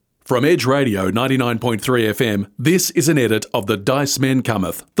From Edge Radio 99.3 FM, this is an edit of the Dice Men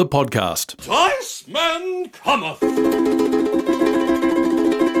Cometh, the podcast. Dice Men Cometh!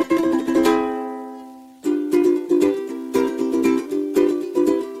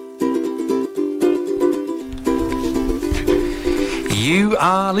 You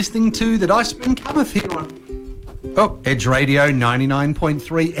are listening to the Dice Men Cometh here on Edge Radio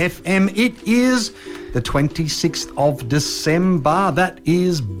 99.3 FM. It is the 26th of December. That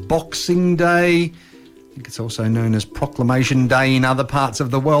is Boxing Day. I think it's also known as Proclamation Day in other parts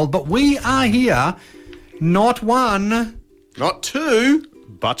of the world. But we are here, not one, not two,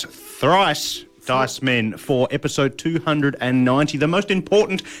 but thrice. Dice Men for episode 290, the most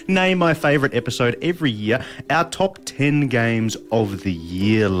important, nay, my favourite episode every year, our top 10 games of the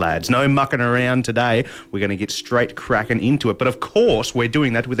year, lads. No mucking around today. We're going to get straight cracking into it. But of course, we're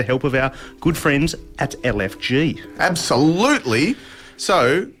doing that with the help of our good friends at LFG. Absolutely.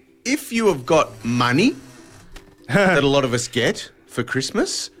 So, if you have got money that a lot of us get for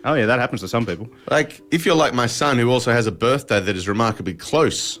Christmas. Oh, yeah, that happens to some people. Like, if you're like my son, who also has a birthday that is remarkably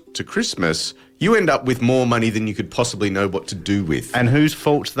close to Christmas, you end up with more money than you could possibly know what to do with. And whose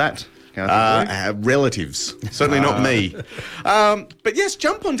fault's that? Relatives. Certainly not me. But yes,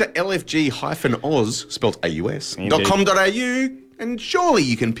 jump onto lfg-oz, spelt AUS, .com.au, and surely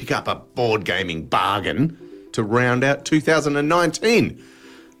you can pick up a board gaming bargain to round out 2019.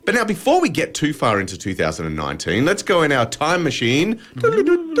 But now, before we get too far into 2019, let's go in our time machine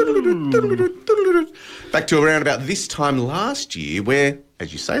back to around about this time last year where,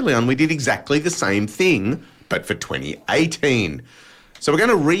 as you say, Leon, we did exactly the same thing, but for 2018. So we're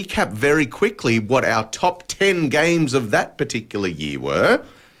going to recap very quickly what our top 10 games of that particular year were.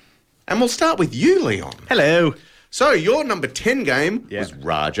 And we'll start with you, Leon. Hello. So your number 10 game was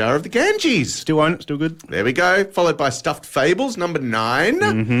Raja of the Ganges. Still own it, still good. There we go. Followed by Stuffed Fables, number 9.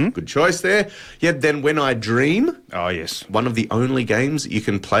 Mm-hmm. Good choice there. You had Then When I Dream. Oh, yes. One of the only games that you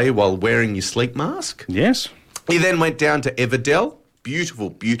can play while wearing your sleep mask. Yes. You then went down to Everdell. Beautiful,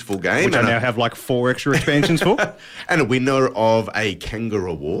 beautiful game. Which I now have like 4 extra expansions for. And a winner of a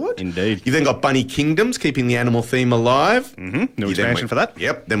Kangaroo Award. Indeed. You then got Bunny Kingdoms, keeping the animal theme alive. Mm-hmm. New expansion for that.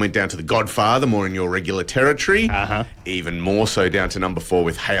 Yep. Then went down to The Godfather, more in your regular territory. Uh-huh. Even more so down to number 4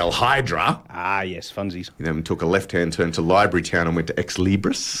 with Hail Hydra. Ah, yes, funsies. You then took a left-hand turn to Library Town and went to Ex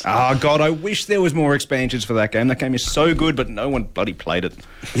Libris. Oh, God, I wish there was more expansions for that game. That game is so good, but no one bloody played it.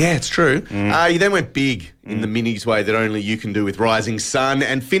 Yeah, it's true. You then went big in the minis way that only you can do with Rising Sun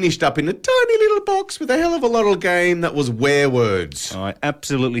and finished up in a tiny little box with a hell of a little game that was Werewords. I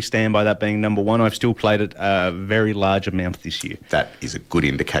absolutely stand by that being number 1. I've still played it a very large amount this year. That is a good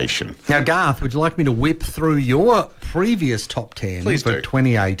indication. Now, Garth, would you like me to whip through your previous top 10 Please for do.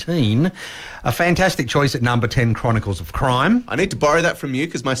 2018? A fantastic choice at number 10, Chronicles of Crime. I need to borrow that from you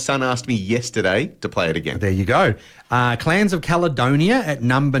because my son asked me yesterday to play it again. There you go. Clans of Caledonia at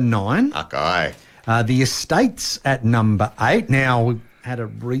number 9. Okay. The Estates at number 8. Now, we had a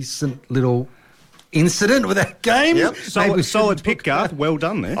recent little incident with that game. Yep. Solid pick, Garth. Well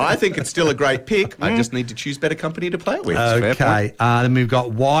done there. I think it's still a great pick. I just need to choose better company to play it with. Okay. Then we've got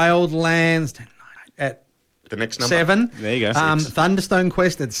Wildlands at The next number. 7. There you go, 6. Thunderstone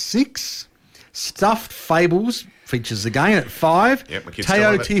Quest at 6. Stuffed Fables features again at 5. Yep, my kids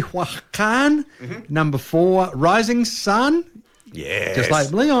still love it. Teotihuacan, number 4. Rising Sun, Yes. just like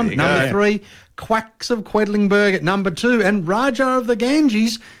Leon, There you number go. 3. Quacks of Quedlingberg at number 2. And Raja of the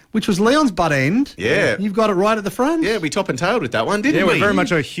Ganges, which was Leon's butt end. Yeah. You've got it right at the front. Yeah, we top and tailed with that one, didn't Yeah, we? we're very much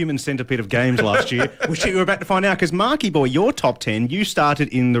a human centipede of games last year, which you were about to find out, because Marky Boy, your top 10, you started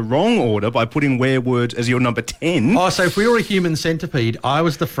in the wrong order by putting Werewords as your number 10. Oh, so if we were a human centipede, I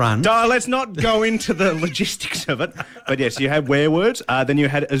was the front. Let's not go into the logistics of it. But yes, you had Werewords. Then you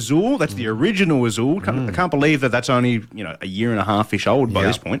had Azul. That's the original Azul. I can't believe that that's only, a year and a half-ish old by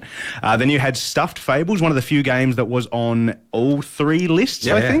this point. Then you had Stuffed Fables, one of the few games that was on all 3 lists,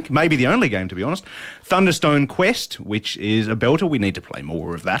 I think. Maybe the only game, to be honest. Thunderstone Quest, which is a belter. We need to play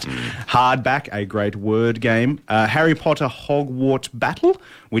more of that. Hardback, a great word game. Harry Potter Hogwarts Battle,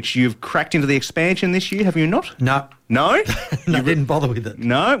 which you've cracked into the expansion this year, have you not? No. No? No, I didn't bother with it.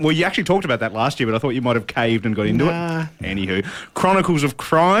 No? Well, you actually talked about that last year, but I thought you might have caved and got into it. Anywho. Chronicles of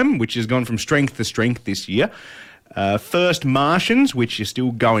Crime, which has gone from strength to strength this year. First Martians, which you're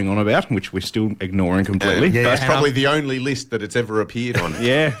still going on about, which we're still ignoring completely. That's probably the only list that it's ever appeared on.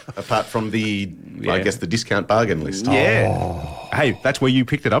 Yeah. Apart from the, I guess, the discount bargain list. Yeah. Hey, that's where you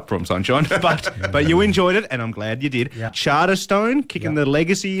picked it up from, Sunshine. But you enjoyed it, and I'm glad you did. Yep. Charterstone, kicking the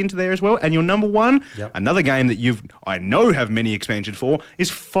legacy into there as well. And your number one, another game that I know have many expansions for, is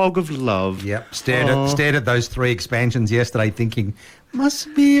Fog of Love. Yep. Stared at those 3 expansions yesterday thinking,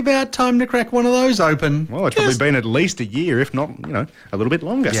 must be about time to crack one of those open. Well, it's probably been at least a year, if not, a little bit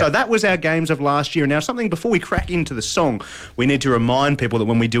longer. Yeah. So that was our games of last year. Now, something before we crack into the song, we need to remind people that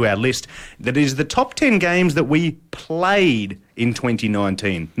when we do our list, that it is the top 10 games that we played in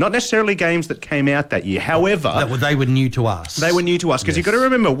 2019. Not necessarily games that came out that year. However... They were new to us. They were new to us, because you've got to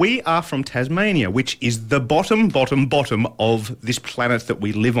remember, we are from Tasmania, which is the bottom of this planet that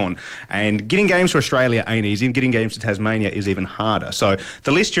we live on. And getting games to Australia ain't easy, and getting games to Tasmania is even harder. So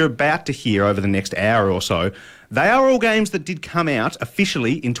the list you're about to hear over the next hour or so, they are all games that did come out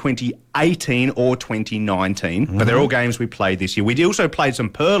officially in 2018 or 2019, but they're all games we played this year. We also played some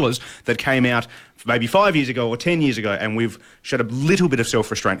pearlers that came out maybe 5 years ago or 10 years ago, and we've showed a little bit of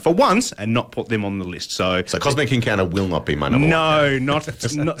self-restraint for once and not put them on the list. So Cosmic Encounter will not be my number one. No, not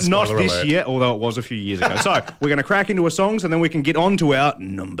this year, although it was a few years ago. So we're going to crack into our songs, and then we can get on to our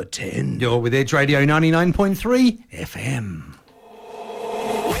number 10. You're with Edge Radio 99.3 FM.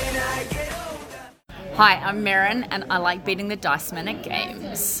 Hi, I'm Merrin, and I like beating the dice men at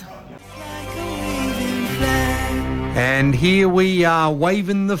games. And here we are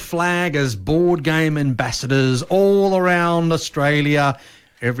waving the flag as board game ambassadors all around Australia,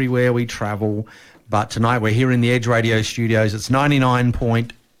 everywhere we travel. But tonight we're here in the Edge Radio studios. It's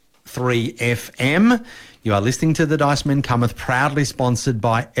 99.3 FM. You are listening to The Dice Men Cometh, proudly sponsored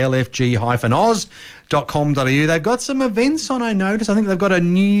by lfg-oz.com.au. They've got some events on, I notice. I think they've got a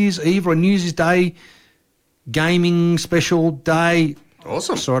New Year's Eve or a New Year's Day gaming special day.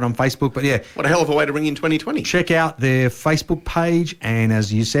 Awesome. Saw it on Facebook, but yeah. What a hell of a way to ring in 2020. Check out their Facebook page, and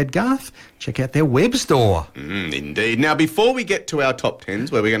as you said, Garth, check out their web store. Indeed. Now, before we get to our top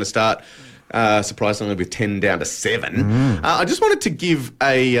 10s, where we're going to start, surprisingly, with 10 down to 7, I just wanted to give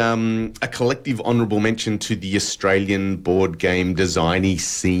a collective honourable mention to the Australian board game designy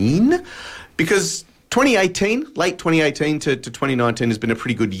scene, because 2018, late 2018 to 2019 has been a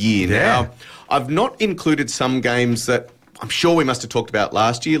pretty good year. Yeah. Now, I've not included some games that I'm sure we must have talked about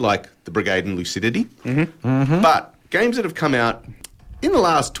last year, like The Brigade and Lucidity. But games that have come out in the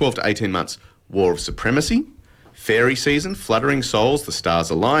last 12 to 18 months, War of Supremacy, Fairy Season, Fluttering Souls, The Stars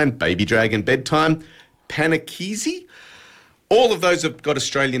Align, Baby Dragon Bedtime, Panakizi. All of those have got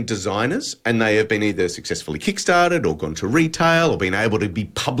Australian designers, and they have been either successfully kickstarted or gone to retail or been able to be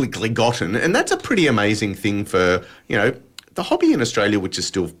publicly gotten. And that's a pretty amazing thing for, the hobby in Australia, which is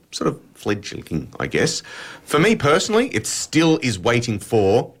still sort of fledgling, I guess. For me personally, it still is waiting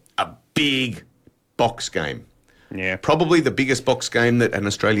for a big box game. Yeah. Probably the biggest box game that an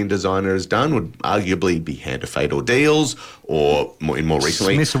Australian designer has done would arguably be Hand of Fate Ordeals, or more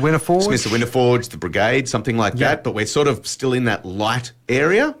recently... Smiths of Winterforge. Smiths of Winterforge, The Brigade, something like that. But we're sort of still in that light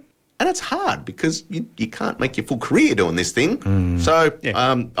area. And it's hard because you can't make your full career doing this thing. So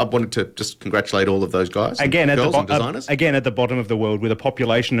I wanted to just congratulate all of those guys and girls and designers. Again, at the bottom of the world, with a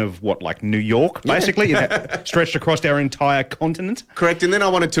population of, like New York, basically, stretched across our entire continent. Correct. And then I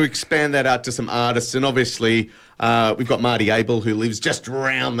wanted to expand that out to some artists. And obviously, we've got Marty Abel, who lives just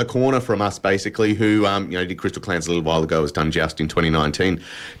around the corner from us, basically, who did Crystal Clans a little while ago, has done Just in 2019.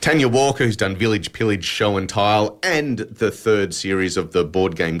 Tanya Walker, who's done Village, Pillage, Show and Tile, and the third series of the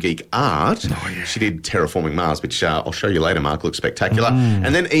Board Game Geek art. She did Terraforming Mars, which I'll show you later, Mark. Looks spectacular.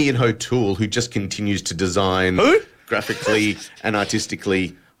 And then Ian O'Toole, who just continues to design graphically and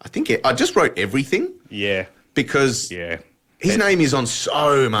artistically. I just wrote everything. Yeah. Because his name is on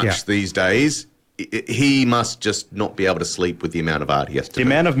so much these days. He must just not be able to sleep with the amount of art he has to do. The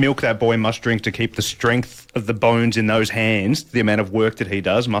amount of milk that boy must drink to keep the strength of the bones in those hands, the amount of work that he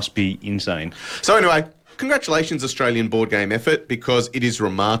does must be insane. So anyway, congratulations, Australian board game effort, because it is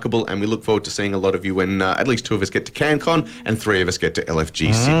remarkable, and we look forward to seeing a lot of you when at least 2 of us get to CanCon and 3 of us get to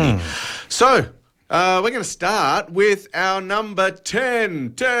LFG Sydney. So we're going to start with our number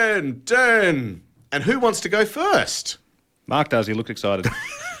 10. And who wants to go first? Mark does. He looks excited.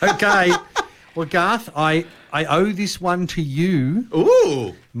 Okay. Well, Garth, I owe this one to you.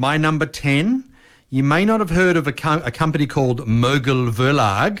 Ooh. My number 10. You may not have heard of a company called Mogul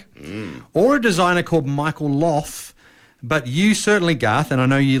Verlag or a designer called Michael Loth, but you certainly, Garth, and I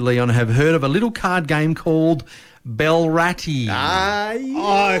know you, Leon, have heard of a little card game called Belratti.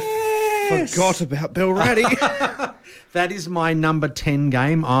 I forgot about Belratti. That is my number 10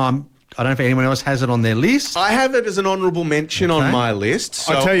 game. I don't know if anyone else has it on their list. I have it as an honourable mention on my list.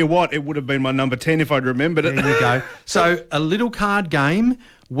 So I tell you what, it would have been my number 10 if I'd remembered it. There you go. So a little card game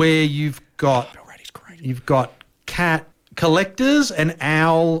where you've got cat, collectors and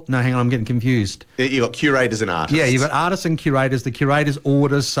owl. No, hang on, I'm getting confused. You've got curators and artists. Yeah, you've got artists and curators. The curators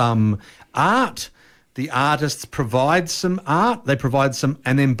order some art. The artists provide some art. They provide some,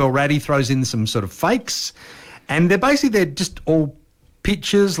 and then Belratti throws in some sort of fakes. And they're just all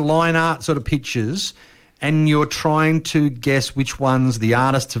pictures, line art sort of pictures. And you're trying to guess which ones the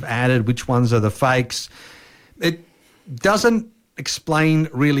artists have added, which ones are the fakes. It doesn't explain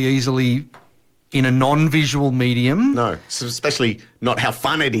really easily in a non-visual medium. No, so especially not how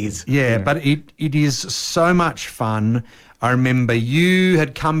fun it is. Yeah, but it is so much fun. I remember you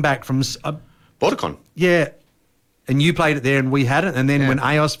had come back from... Bordercon. Yeah, and you played it there and we had it. And then when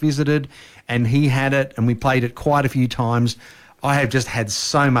Aos visited and he had it and we played it quite a few times... I have just had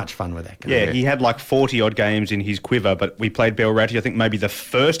so much fun with that game. Yeah, he had like 40-odd games in his quiver, but we played Belratti, I think maybe the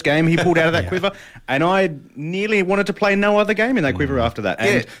first game he pulled out of that quiver, and I nearly wanted to play no other game in that quiver after that.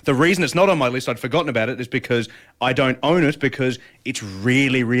 And the reason it's not on my list, I'd forgotten about it, is because I don't own it because it's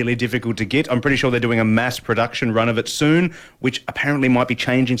really, really difficult to get. I'm pretty sure they're doing a mass production run of it soon, which apparently might be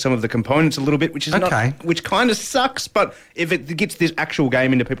changing some of the components a little bit, which is which kind of sucks, but if it gets this actual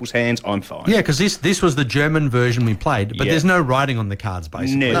game into people's hands, I'm fine. Yeah, because this was the German version we played, but there's no writing on the cards,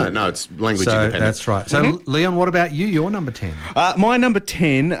 basically. No, it's language so independent. That's right. So, Leon, what about you? Your number 10? My number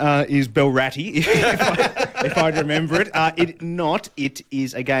 10 is Belratti, if I remember it. It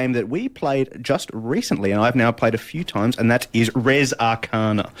is a game that we played just recently, and I've now played a few times, and that is Res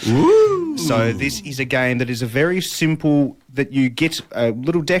Arcana. Ooh. So this is a game that is a very simple, that you get a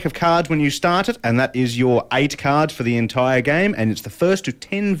little deck of cards when you start it, and that is your 8 cards for the entire game, and it's the first to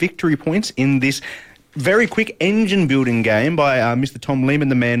 10 victory points in this very quick engine building game by Mr. Tom Lehman,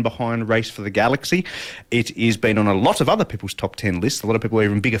 the man behind Race for the Galaxy. It has been on a lot of other people's top 10 lists. A lot of people are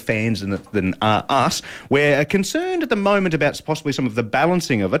even bigger fans than us. We're concerned at the moment about possibly some of the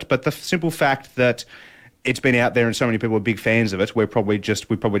balancing of it, but the simple fact that it's been out there and so many people are big fans of it, we probably just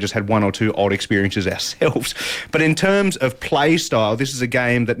had one or two odd experiences ourselves. But in terms of play style, this is a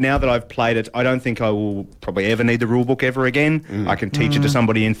game that now that I've played it, I don't think I will probably ever need the rule book ever again. I can teach it to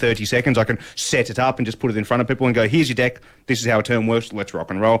somebody in 30 seconds. I can set it up and just put it in front of people and go, here's your deck, this is how a turn works, let's rock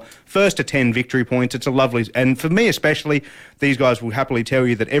and roll. First to 10 victory points, it's a lovely... And for me especially, these guys will happily tell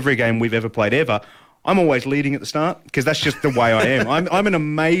you that every game we've ever played ever, I'm always leading at the start because that's just the way I am. I'm an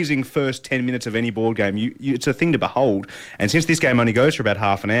amazing first 10 minutes of any board game. It's a thing to behold. And since this game only goes for about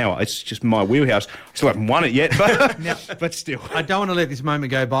half an hour, it's just my wheelhouse. I still haven't won it yet, but still. I don't want to let this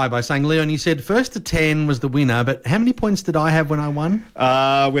moment go by saying, Leon, you said first to 10 was the winner, but how many points did I have when I won? We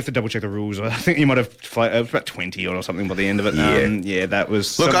have to double check the rules. I think you might have it was about 20 or something by the end of it. That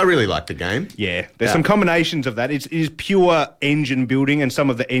was... Look, I really like the game. Yeah, there's some combinations of that. It is pure engine building, and some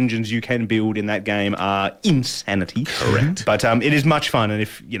of the engines you can build in that game are insanity. Correct. But it is much fun, and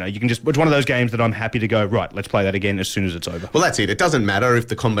if you can just, it's one of those games that I'm happy to go, right, let's play that again as soon as it's over. Well, that's it. It doesn't matter if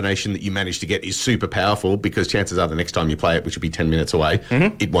the combination that you manage to get is super powerful, because chances are the next time you play it, which will be 10 minutes away,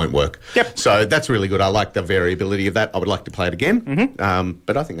 it won't work. Yep. So that's really good. I like the variability of that. I would like to play it again,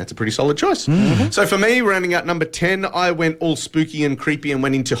 but I think that's a pretty solid choice. So for me, rounding out number 10, I went all spooky and creepy and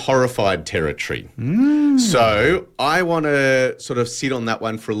went into horrified territory. So I want to sort of sit on that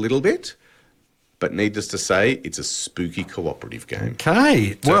one for a little bit. But needless to say, it's a spooky cooperative game.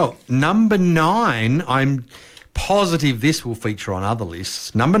 Okay. Well, number 9, I'm positive this will feature on other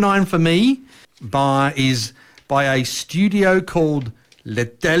lists. Number 9 for me is by a studio called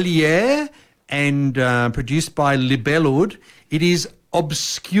L'Atelier and produced by Libellud. It is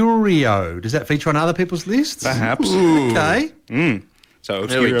Obscurio. Does that feature on other people's lists? Perhaps. Okay. So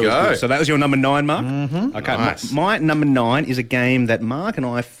there we go. So that was your number 9, Mark? Okay, Nice. my number 9 is a game that Mark and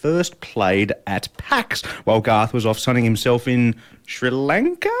I first played at PAX while Garth was off sunning himself in Sri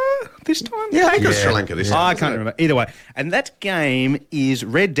Lanka this time? Yeah, I think it was Sri Lanka this time. I can't remember. Either way. And that game is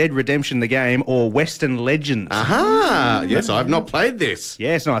Red Dead Redemption, the game, or Western Legends. Aha! Yes, I've not played this.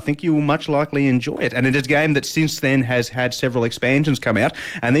 Yes, and I think you will much likely enjoy it. And it is a game that since then has had several expansions come out.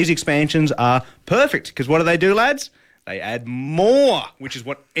 And these expansions are perfect, because what do they do, lads? They add more, which is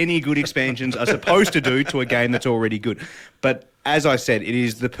what any good expansions are supposed to do to a game that's already good. But as I said, it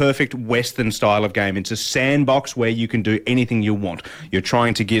is the perfect Western style of game. It's a sandbox where you can do anything you want. You're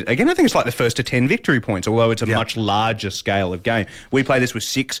trying to get, again, I think it's like the first to 10 victory points, although it's a much larger scale of game. We play this with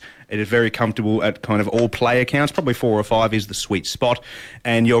 6. It is very comfortable at kind of all player counts. Probably 4 or 5 is the sweet spot.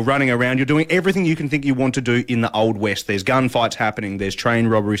 And you're running around. You're doing everything you can think you want to do in the Old West. There's gunfights happening. There's train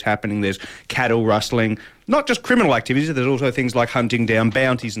robberies happening. There's cattle rustling. Not just criminal activities. There's also things like hunting down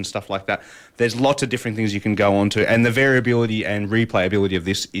bounties and stuff like that. There's lots of different things you can go on to. And the variability and replayability of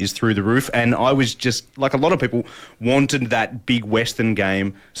this is through the roof. And I was just, like a lot of people, wanted that big Western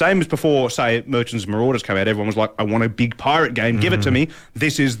game. Same as before, say, Merchants and Marauders came out, everyone was like, I want a big pirate game, give it to me.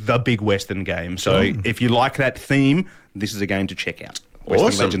 This is the big Western game. So if you like that theme, this is a game to check out. Western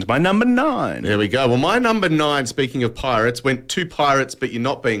Awesome. Legends, my number 9. There we go. Well, my number 9, speaking of pirates, went to pirates, but you're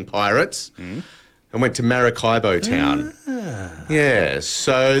not being pirates, and went to Maracaibo Town. Yeah,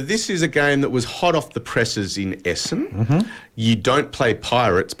 so this is a game that was hot off the presses in Essen. You don't play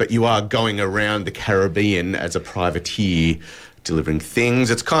pirates, but you are going around the Caribbean as a privateer, delivering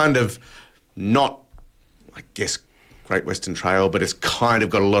things. It's kind of not, I guess, Great Western Trail, but it's kind of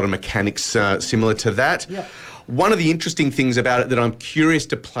got a lot of mechanics similar to that. Yep. One of the interesting things about it that I'm curious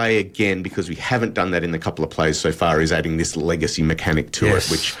to play again, because we haven't done that in the couple of plays so far, is adding this legacy mechanic to it,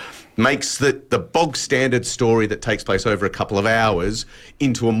 which makes the bog standard story that takes place over a couple of hours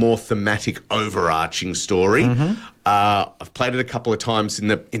into a more thematic, overarching story. I've played it a couple of times in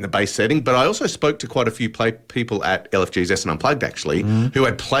the base setting, but I also spoke to quite a few people at LFG's Essen Unplugged, actually, who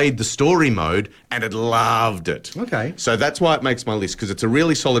had played the story mode and had loved it. Okay. So that's why it makes my list, because it's a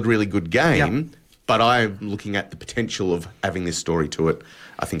really solid, really good game. But I'm looking at the potential of having this story to it.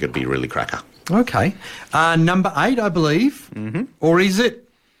 I think it'd be a really cracker. Okay. Number 8, I believe. Or is it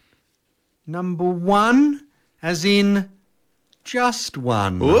number 1, as in Just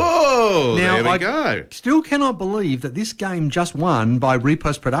One? Whoa, Now, there we I go. still cannot believe that this game, Just One, by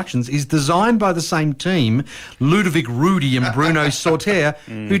Repost Productions, is designed by the same team, Ludovic Rudy and Bruno Sauter,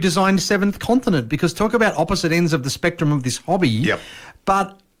 who designed Seventh Continent, because talk about opposite ends of the spectrum of this hobby. Yep.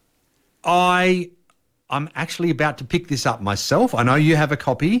 But I'm actually about to pick this up myself. I know you have a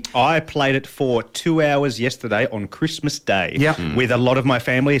copy. I played it for 2 hours yesterday on Christmas Day with a lot of my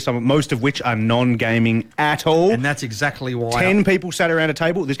family, most of which are non-gaming at all. And that's exactly why. 10 people sat around a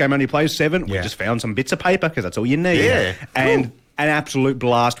table. This game only plays 7. We Yeah. just found some bits of paper because that's all you need. Yeah. And an absolute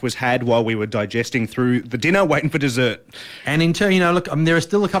blast was had while we were digesting through the dinner, waiting for dessert. And in turn, look, there are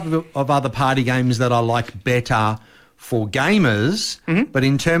still a couple of other party games that I like better for gamers, but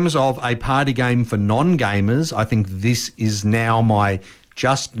in terms of a party game for non-gamers, I think this is now my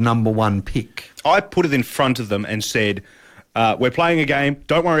just number 1 pick. I put it in front of them and said, we're playing a game.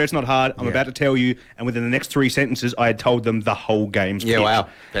 Don't worry, it's not hard. I'm about to tell you. And within the next 3 sentences, I had told them the whole game's pitch. Wow.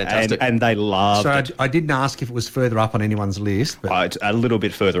 Fantastic. And they loved So it. I didn't ask if it was further up on anyone's list. But It's a little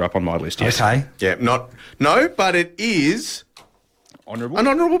bit further up on my list, yes. okay, Yeah, but it is Honourable. an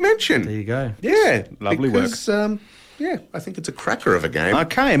honourable mention. there you go. Yeah. Lovely work. because, yeah, I think it's a cracker of a game.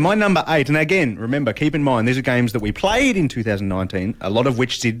 Okay, my number 8, and again, remember, keep in mind, these are games that we played in 2019, a lot of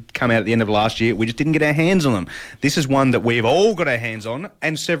which did come out at the end of last year. We just didn't get our hands on them. This is one that we've all got our hands on,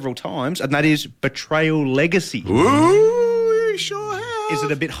 and several times, and that is Betrayal Legacy. Ooh, you sure have. Is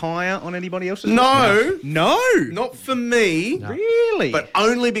it a bit higher on anybody else's? No. No. Not for me. Really? But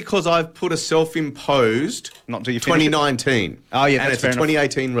only because I've put a self-imposed Not until you finish it? 2019. Oh, yeah, and that's it's fair a enough.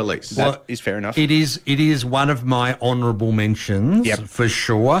 2018 release. That is fair enough. It is one of my honourable mentions, Yep. for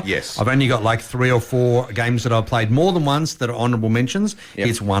sure. Yes. I've only got like 3 or 4 games that I've played more than once that are honourable mentions. Yep.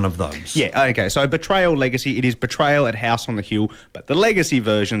 It's one of those. Yeah, okay. So Betrayal Legacy, it is Betrayal at House on the Hill, but the Legacy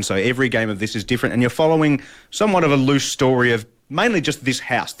version, so every game of this is different, and you're following somewhat of a loose story of mainly just this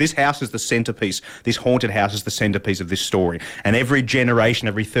house. This house is the centrepiece. This haunted house is the centrepiece of this story. And every generation,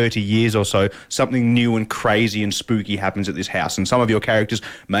 every 30 years or so, something new and crazy and spooky happens at this house. And some of your characters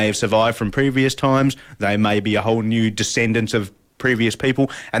may have survived from previous times. They may be a whole new descendant of previous people.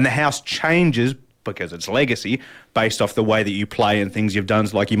 And the house changes because it's legacy, based off the way that you play and things you've done.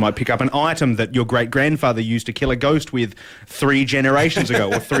 So like you might pick up an item that your great-grandfather used to kill a ghost with 3 generations ago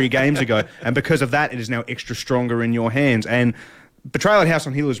or 3 games ago, and because of that, it is now extra stronger in your hands. And Betrayal at House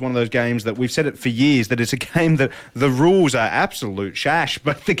on Hill is one of those games that we've said it for years, that it's a game that the rules are absolute shash,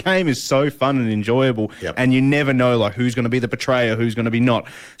 but the game is so fun and enjoyable, and you never know like who's going to be the betrayer, who's going to be not.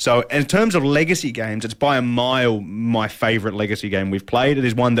 So in terms of legacy games, it's by a mile my favourite legacy game we've played. It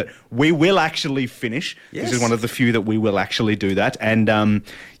is one that we will actually finish. Yes. This is one of the few that we will actually do that. And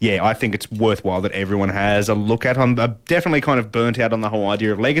yeah, I think it's worthwhile that everyone has a look at. I'm definitely kind of burnt out on the whole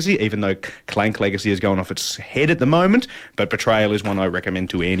idea of legacy, even though Clank Legacy is going off its head at the moment, but Betrayal is one I recommend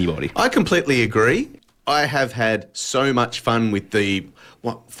to anybody. I completely agree. I have had so much fun with the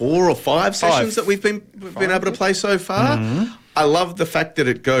 4 or 5 sessions that we've been able to play so far. I love the fact that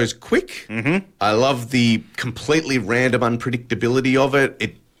it goes quick. I love the completely random unpredictability of it.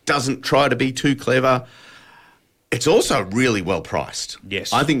 It doesn't try to be too clever. It's also really well priced.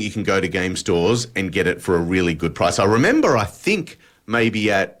 Yes. I think you can go to game stores and get it for a really good price. I remember, I think, maybe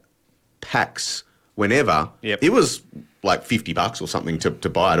at PAX whenever. Yep. It was like $50 or something to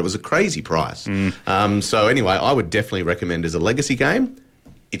buy it. It was a crazy price. So anyway, I would definitely recommend as a legacy game.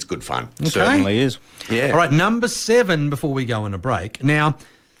 It's good fun. Certainly is. Yeah. All right, number 7 before we go on a break. Now,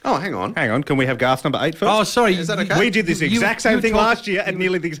 Oh, hang on. Hang on, can we have Garth's number 8 first? oh, sorry. Is that okay? We did this exact same thing last year at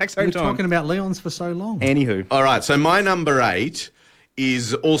nearly the exact We same were time. talking about Leon's for so long. Anywho. All right, so my number 8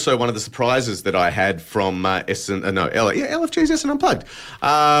 is also one of the surprises that I had from LFG's SN Unplugged.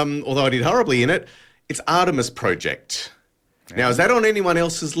 Although I did horribly in it, it's Artemis Project. Now, is that on anyone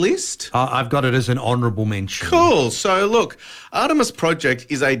else's list? I've got it as an honourable mention. Cool. So, look, Artemis Project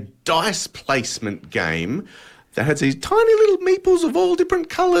is a dice placement game that has these tiny little meeples of all different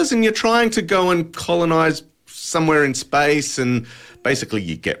colours, and you're trying to go and colonise somewhere in space, and basically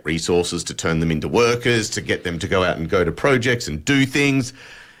you get resources to turn them into workers, to get them to go out and go to projects and do things.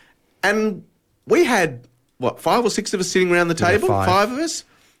 And we had, 5 or 6 of us sitting around the table? 5 of us?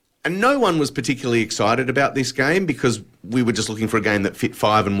 And no one was particularly excited about this game because we were just looking for a game that fit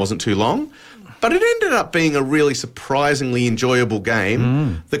 5 and wasn't too long. But it ended up being a really surprisingly enjoyable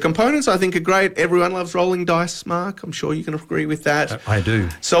game. The components, I think, are great. Everyone loves rolling dice, Mark. I'm sure you can agree with that. I do.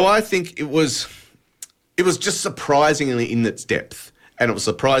 So I think it was just surprisingly in its depth. And it was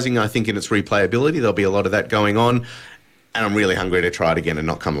surprising, I think, in its replayability. There'll be a lot of that going on. And I'm really hungry to try it again and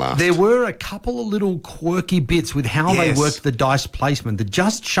not come last. There were a couple of little quirky bits with how they Yes. worked the dice placement that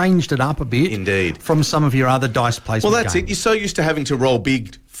just changed it up a bit. Indeed. From some of your other dice placement Well, that's games. it. You're so used to having to roll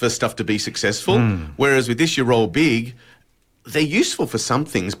big for stuff to be successful, whereas with this, you roll big. They're useful for some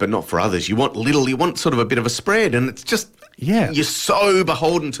things, but not for others. You want sort of a bit of a spread, and it's just Yeah. you're so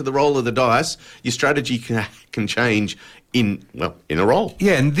beholden to the roll of the dice. Your strategy can change in a roll.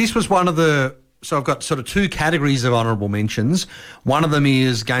 Yeah, and this was one of the... So I've got sort of 2 categories of honourable mentions. One of them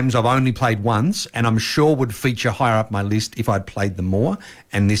is games I've only played once, and I'm sure would feature higher up my list if I'd played them more,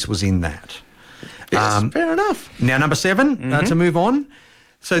 and this was in that. Yes, fair enough. Now, number 7, to move on.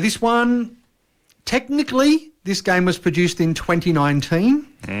 So this one, technically, this game was produced in 2019.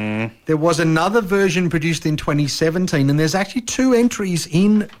 There was another version produced in 2017, and there's actually 2 entries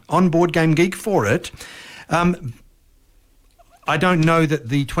on Board Game Geek for it. I don't know that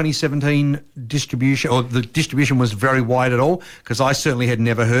the 2017 distribution, or the distribution was very wide at all, because I certainly had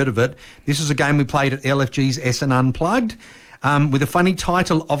never heard of it. This is a game we played at LFG's SN Unplugged, with a funny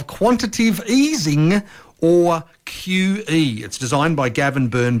title of Quantitative Easing, or QE. It's designed by Gavin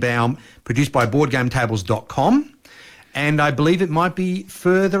Birnbaum, produced by BoardGameTables.com, and I believe it might be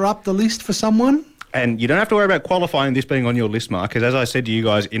further up the list for someone. And you don't have to worry about qualifying this being on your list, Mark, because as I said to you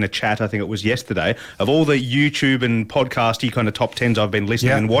guys in a chat, I think it was yesterday, of all the YouTube and podcasty kind of top 10s I've been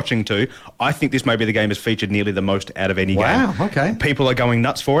listening and watching to, I think this may be the game that's featured nearly the most out of any game. Wow, okay. People are going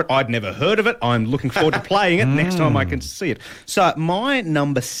nuts for it. I'd never heard of it. I'm looking forward to playing it next time I can see it. So my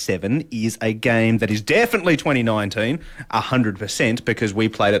number 7 is a game that is definitely 2019, 100%, because we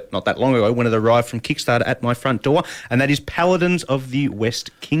played it not that long ago when it arrived from Kickstarter at my front door, and that is Paladins of the West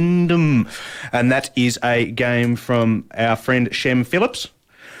Kingdom. And that is a game from our friend Shem Phillips.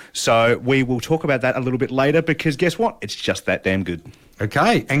 So we will talk about that a little bit later, because guess what? It's just that damn good.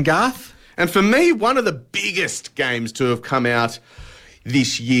 Okay, and Garth? And for me, one of the biggest games to have come out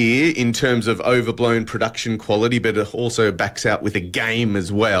this year in terms of overblown production quality, but it also backs out with a game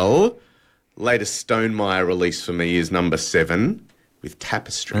as well. Latest Stonemaier release for me is number 7 with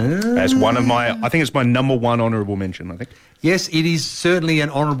Tapestry. As one of my, I think it's my number 1 honourable mention, I think. Yes, it is certainly an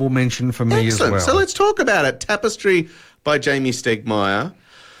honourable mention for me Excellent. as well. So let's talk about it. Tapestry by Jamie Stegmaier.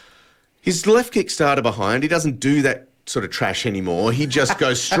 He's left Kickstarter behind. He doesn't do that sort of trash anymore. He just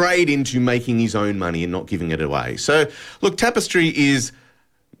goes straight into making his own money and not giving it away. So, look, Tapestry is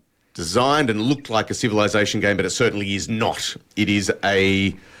designed and looked like a Civilization game, but it certainly is not. It is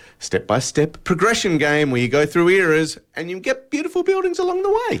a step-by-step progression game where you go through eras and you get beautiful buildings along the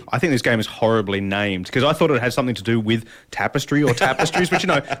way. I think this game is horribly named, because I thought it had something to do with tapestry or tapestries, which,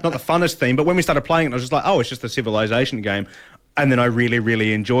 not the funnest theme. But when we started playing it, I was just like, oh, it's just a Civilization game. And then I really,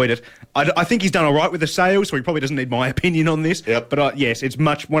 really enjoyed it. I think he's done all right with the sales, so he probably doesn't need my opinion on this. Yep. But yes, it's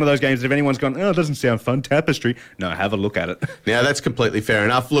much one of those games that if anyone's gone, oh, it doesn't sound fun, Tapestry. No, have a look at it. Now, that's completely fair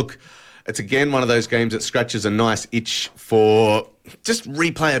enough. Look, it's again one of those games that scratches a nice itch for just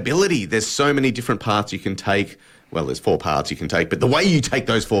replayability. There's so many different paths you can take. Well, there's 4 paths you can take, but the way you take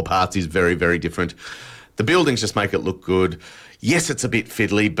those 4 paths is very, very different. The buildings just make it look good. Yes, it's a bit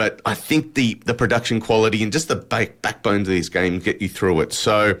fiddly, but I think the production quality and just the backbones of these games get you through it.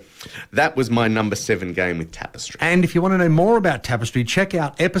 So that was my number 7 game with Tapestry. And if you want to know more about Tapestry, check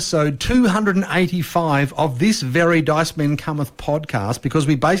out episode 285 of this very Dice Men Cometh podcast, because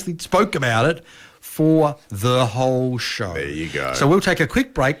we basically spoke about it for the whole show. There you go. So we'll take a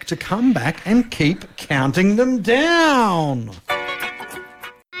quick break to come back and keep counting them down.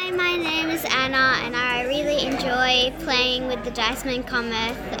 Hi, my name is Anna, and I really enjoy playing with the Dice Men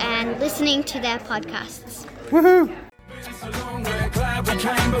Cometh and listening to their podcasts. Woohoo!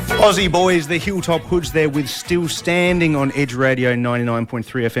 Aussie boys, the Hilltop Hoods there with Still Standing on Edge Radio 99.3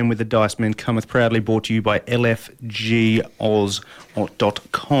 FM with the Dice Men Cometh, proudly brought to you by lfgoz.com.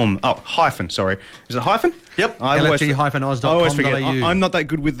 Oh, hyphen, sorry. Is it hyphen? Yep. lfg-oz.com.au. I always forget. I'm not that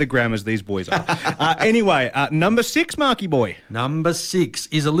good with the grammars, these boys are. Anyway, number 6, Marky boy. Number 6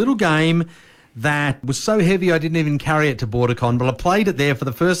 is a little game that was so heavy I didn't even carry it to BorderCon, but I played it there for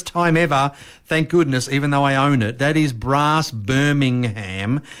the first time ever, thank goodness, even though I own it. That is Brass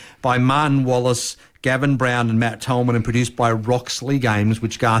Birmingham by Martin Wallace, Gavin Brown and Matt Tolman, and produced by Roxley Games,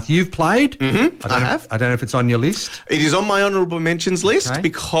 which, Garth, you've played. Mm-hmm. I have. I don't know if it's on your list. It is on my honourable mentions list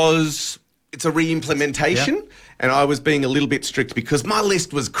because it's a re-implementation. Yep. And I was being a little bit strict because my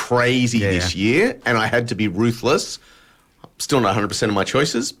list was crazy this year and I had to be ruthless. Still not 100% of my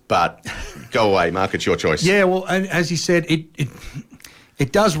choices, but go away, Mark, it's your choice. Yeah, well, and as you said,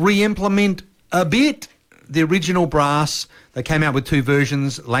 it does re-implement a bit the original Brass. They came out with 2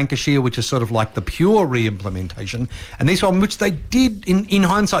 versions, Lancashire, which is sort of like the pure re-implementation, and this one, which they did, in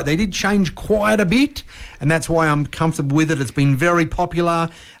hindsight, they did change quite a bit, and that's why I'm comfortable with it. It's been very popular.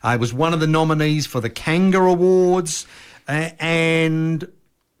 It was one of the nominees for the Kanga Awards, and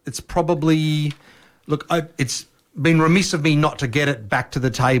it's probably, it's been remiss of me not to get it back to the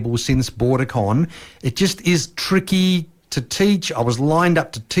table since BorderCon. It just is tricky to teach. I was lined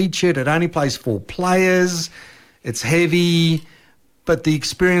up to teach it. It only plays 4 players. It's heavy, but the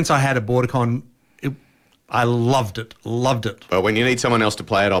experience I had at BorderCon, I loved it. Well, when you need someone else to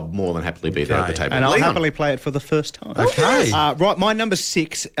play it, I'll more than happily be there at the table. And I'll Leon. happily play it for the first time. Okay. Right, my number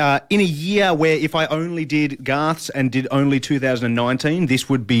 6, in a year where if I only did Garth's and did only 2019, this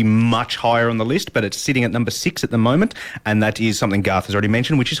would be much higher on the list, but it's sitting at number 6 at the moment, and that is something Garth has already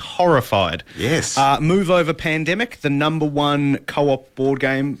mentioned, which is Horrified. Yes. Move Over Pandemic, the number 1 co-op board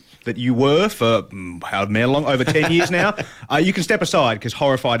game that you were for however long, over 10 years now. You can step aside because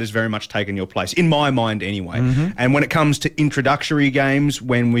Horrified has very much taken your place, in my mind anyway. Mm-hmm. And when it comes to introductory games,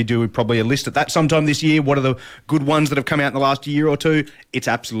 when we do probably a list at that sometime this year, what are the good ones that have come out in the last year or two? It's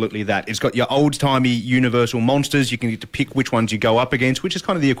absolutely that. It's got your old-timey universal monsters. You can get to pick which ones you go up against, which is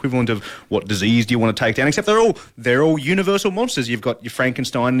kind of the equivalent of what disease do you want to take down, except they're all universal monsters. You've got your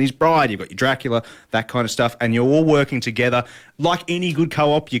Frankenstein and his bride, you've got your Dracula, that kind of stuff, and you're all working together. Like any good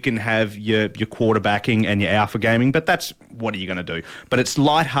co-op, you can have your quarterbacking and your alpha gaming, but that's what are you going to do? But it's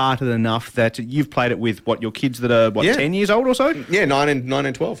light-hearted enough that you've played it with, your kids that are, 10 years old or so? Yeah, 9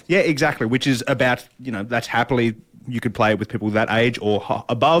 and 12. Yeah, exactly, which is about, that's happily, you could play it with people that age or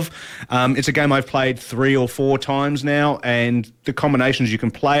above. It's a game I've played 3 or 4 times now, and the combinations you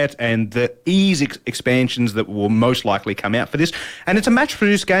can play it and the ease expansions that will most likely come out for this. And it's a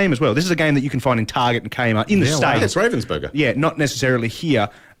match-produced game as well. This is a game that you can find in Target and Kmart in the States. Wow. It's Ravensburger. Yeah, not necessarily here.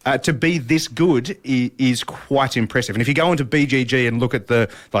 To be this good is quite impressive. And if you go into BGG and look at the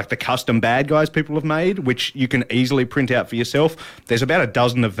custom bad guys people have made, which you can easily print out for yourself, there's about a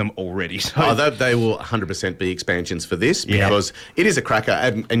dozen of them already. So they will 100% be expansions for this because it is a cracker.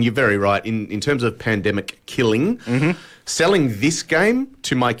 And you're very right. In terms of pandemic killing, selling this game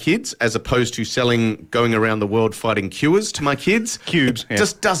to my kids as opposed to going around the world fighting cures to my kids,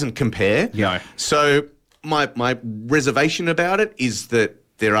 just doesn't compare. No. So my reservation about it is that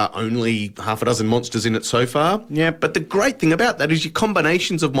there are only half a dozen monsters in it so far. Yeah. But the great thing about that is your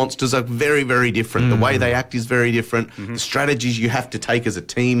combinations of monsters are very, very different. The way they act is very different. The strategies you have to take as a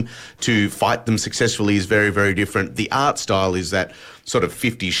team to fight them successfully is very, very different. The art style is that sort of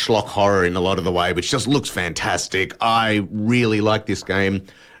 50s schlock horror in a lot of the way, which just looks fantastic. I really like this game.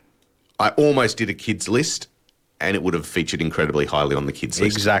 I almost did a kids list, and it would have featured incredibly highly on the kids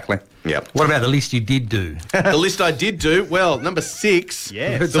list. Exactly. Yeah. What about the list you did do? The list I did do, well, number 6.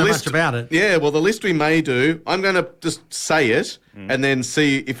 Yeah. Heard so much about it. Yeah, well, the list we may do, I'm going to just say it and then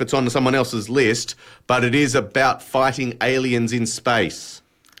see if it's on someone else's list, but it is about fighting aliens in space.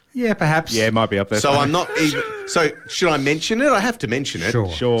 Yeah, perhaps. Yeah, it might be up there. So I'm not even... So should I mention it? I have to mention it.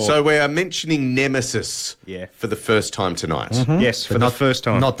 Sure. So we're mentioning Nemesis Yeah. for the first time tonight. Yes, for the first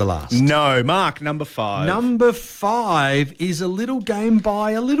time. Not the last. No, Mark, number 5. Number 5 is a little game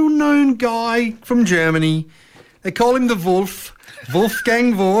by a little-known guy from Germany. They call him the Wolf,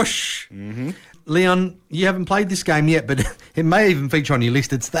 Wolfgang Worsch. Leon, you haven't played this game yet, but it may even feature on your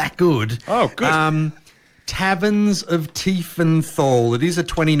list. It's that good. Oh, good. Taverns of Tiefenthal. It is a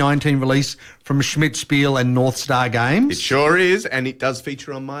 2019 release from Schmidt Spiel and North Star Games. It sure is, and it does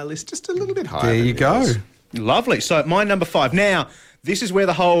feature on my list just a little bit higher. There you go. yours. Lovely. So my number 5. Now, this is where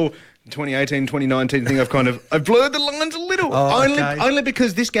the whole 2018, 2019 thing I've blurred the lines a little. Only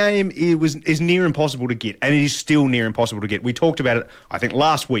because this game is near impossible to get, and it is still near impossible to get. We talked about it, I think,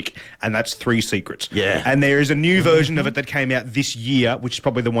 last week, and that's 3 Secrets. Yeah. And there is a new version of it that came out this year, which is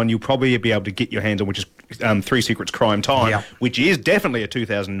probably the one you'll probably be able to get your hands on, which is 3 Secrets Crime Time, which is definitely a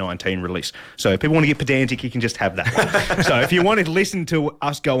 2019 release. So if people want to get pedantic, you can just have that one. So if you wanted to listen to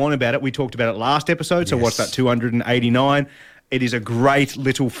us go on about it, we talked about it last episode, so what's that, 289? It is a great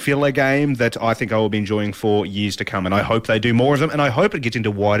little filler game that I think I will be enjoying for years to come, and I hope they do more of them, and I hope it gets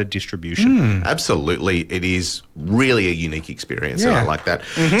into wider distribution. Absolutely. It is really a unique experience, and I like that.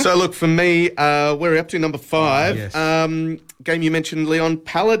 So, look, for me, we're up to number 5. Game you mentioned, Leon,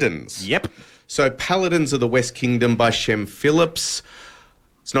 Paladins. Yep. So, Paladins of the West Kingdom by Shem Phillips.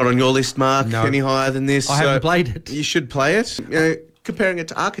 It's not on your list, Mark, any higher than this. I haven't played it. You should play it. You know, comparing it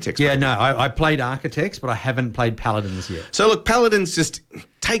to Architects. Yeah, no, I played Architects, but I haven't played Paladins yet. So, look, Paladins just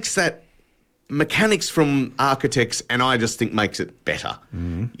takes that mechanics from Architects and I just think makes it better.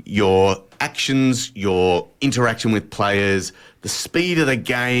 Your actions, your interaction with players, the speed of the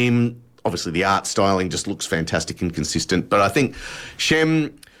game, obviously the art styling just looks fantastic and consistent. But I think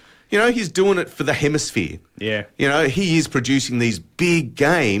Shem, you know, he's doing it for the hemisphere. Yeah. You know, he is producing these big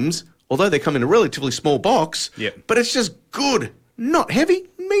games, although they come in a relatively small box, but it's just good. Not heavy,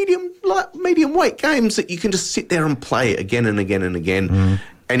 medium weight games that you can just sit there and play again and again and again.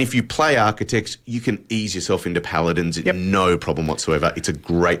 And if you play Architects, you can ease yourself into Paladins. No problem whatsoever. It's a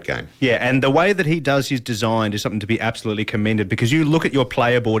great game. Yeah, and the way that he does his design is something to be absolutely commended, because you look at your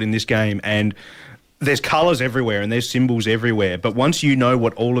player board in this game and there's colours everywhere and there's symbols everywhere. But once you know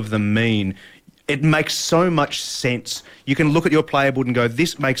what all of them mean, it makes so much sense. You can look at your player board and go,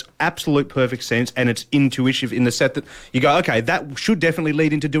 this makes absolute perfect sense, and it's intuitive in the set that you go, okay, that should definitely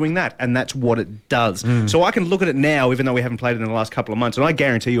lead into doing that, and that's what it does. So I can look at it now, even though we haven't played it in the last couple of months, and I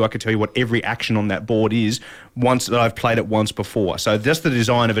guarantee you I could tell you what every action on that board is once that I've played it once before. So just the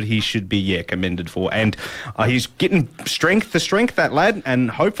design of it, he should be, commended for. And he's getting strength to strength, that lad, and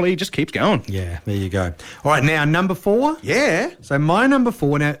hopefully he just keeps going. Yeah, there you go. All right, now number 4. Yeah. So my number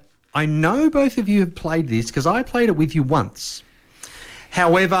 4, now, I know both of you have played this because I played it with you once.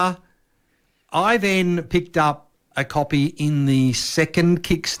 However, I then picked up a copy in the second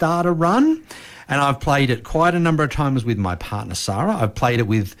Kickstarter run, and I've played it quite a number of times with my partner, Sarah. I've played it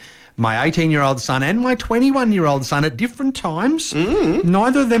with my 18-year-old son and my 21-year-old son at different times.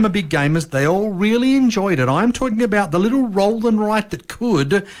 Neither of them are big gamers. They all really enjoyed it. I'm talking about the little roll and write that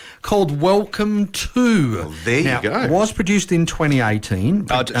could, called Welcome to. Well, there you go. It was produced in 2018.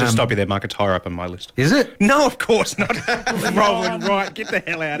 I'll just stop you there, Mark. It's higher up on my list. Is it? No, of course not. Rolling right. Get the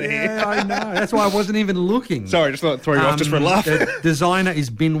hell out of here. Yeah, I know. That's why I wasn't even looking. Sorry, just thought I'd throw you off just for a laugh. The designer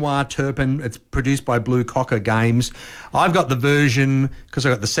is Benoit Turpin. It's produced by Blue Cocker Games. I've got the version, because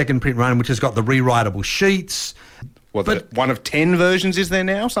I've got the second print run, which has got the rewritable sheets. Well, one of 10 versions is there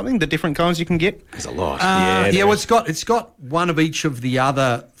now? Something? The different kinds you can get? There's a lot. Well, it's got one of each of the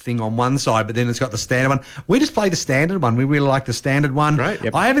other thing on one side, but then it's got the standard one. We just play the standard one. We really like the standard one.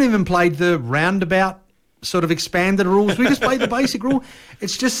 Right. I haven't even played the roundabout sort of expanded rules. We just play the basic rule.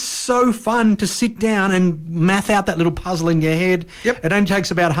 It's just so fun to sit down and math out that little puzzle in your head. It only takes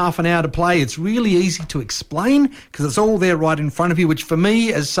about half an hour to play. It's really easy to explain because it's all there right in front of you, which for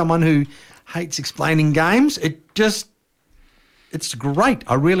me, as someone who hates explaining games, it's great.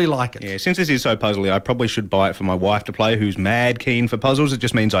 I really like it. Yeah, since this is so puzzly, I probably should buy it for my wife to play, who's mad keen for puzzles. It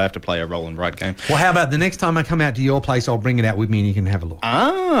just means I have to play a roll and write game. Well, how about the next time I come out to your place, I'll bring it out with me and you can have a look.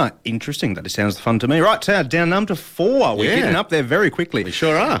 Ah, interesting. That sounds fun to me. Right, so down number 4. We're getting up there very quickly. We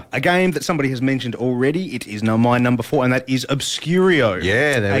sure are. A game that somebody has mentioned already. It is now my number 4, and that is Obscurio.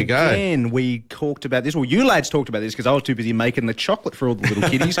 Yeah, there we go. Again, we talked about this, well, you lads talked about this because I was too busy making the chocolate for all the little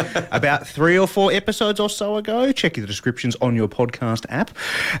kiddies about 3 or 4 episodes or so ago. Check the descriptions on your podcast app.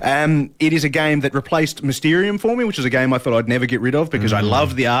 It is a game that replaced Mysterium for me, which is a game I thought I'd never get rid of because I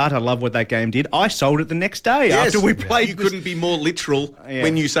loved the art. I love what that game did. I sold it the next day after we played. You couldn't be more literal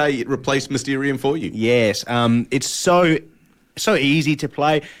when you say it replaced Mysterium for you. Yes. It's so easy to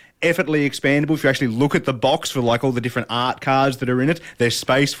play. Effortlessly expandable. If you actually look at the box for like all the different art cards that are in it, there's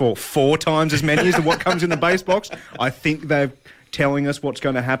space for 4 times as many as what comes in the base box. I think they're telling us what's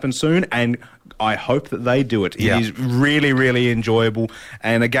going to happen soon, and I hope that they do it. It is really, really enjoyable,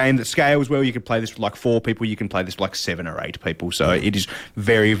 and a game that scales well. You can play this with like 4 people. You can play this with like 7 or 8 people. So it is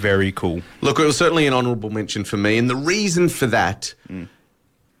very, very cool. Look, it was certainly an honourable mention for me, and the reason for that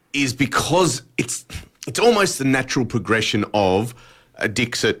is because it's almost the natural progression of a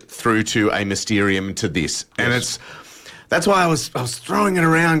Dixit through to a Mysterium to this. And that's why I was throwing it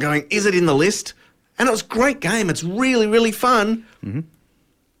around going, is it in the list? And it was a great game. It's really, really fun. Mm-hmm.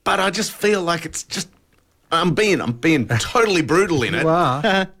 But I just feel like it's just, I'm being totally brutal in it.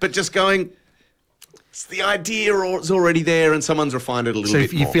 Wow. But just going, it's the idea is already there and someone's refined it a little bit more.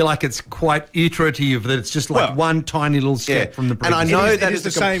 So you feel like it's quite iterative, that it's just like one tiny little step from the previous. And I know that is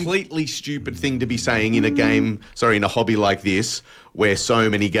is the a completely stupid thing to be saying in a hobby like this, where so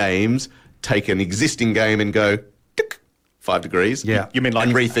many games take an existing game and go, tick, 5 degrees. Yeah. You mean like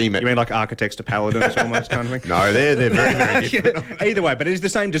and retheme it. You mean like Architects to Paladins almost kind of thing? No, they're very, very different. Either way, but it is the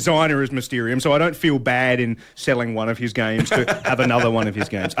same designer as Mysterium, so I don't feel bad in selling one of his games to have another one of his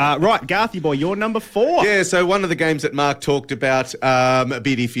games. Right, Garthy boy, you're number 4. Yeah, so one of the games that Mark talked about, a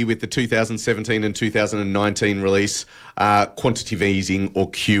bit iffy with the 2017 and 2019 release, Quantitative Easing, or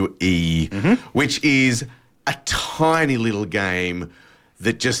QE, which is a tiny little game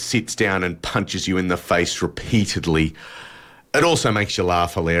that just sits down and punches you in the face repeatedly. It also makes you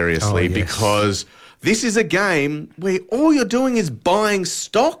laugh hilariously because this is a game where all you're doing is buying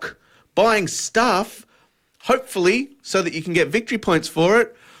stock, buying stuff, hopefully so that you can get victory points for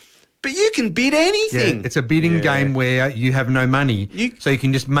it. But you can bid anything. Yeah, it's a bidding game where you have no money, so you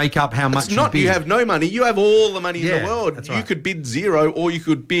can just make up how much It's not you have no money, you have all the money in the world. That's You right. could bid 0 or you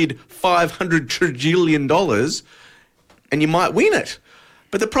could bid $500 trillion and you might win it.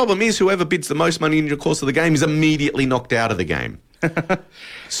 But the problem is whoever bids the most money in the course of the game is immediately knocked out of the game.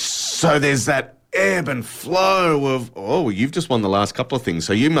 So there's that ebb and flow of, you've just won the last couple of things,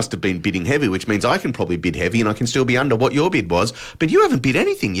 so you must have been bidding heavy, which means I can probably bid heavy and I can still be under what your bid was, but you haven't bid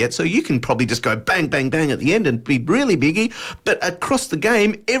anything yet, so you can probably just go bang, bang, bang at the end and bid really biggy. But across the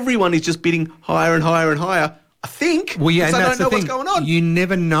game, everyone is just bidding higher and higher and higher, I think, Well, yeah, because and I that's don't know the what's thing. going on. You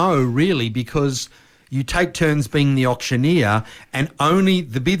never know, really, because you take turns being the auctioneer and only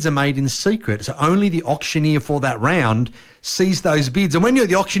the bids are made in secret. So only the auctioneer for that round sees those bids. And when you're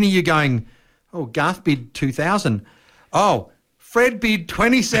the auctioneer, you're going, oh, Garth bid 2,000. Oh, Fred bid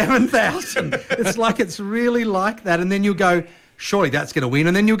 27,000. It's really like that. And then you'll go, surely that's going to win.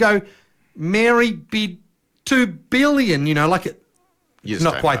 And then you'll go, Mary bid 2 billion, You It's just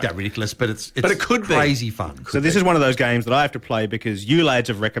not don't quite know. that ridiculous, but it's But it could be. crazy fun. So this is one of those games that I have to play because you lads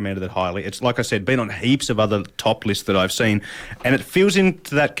have recommended it highly. It's, like I said, been on heaps of other top lists that I've seen, and it feels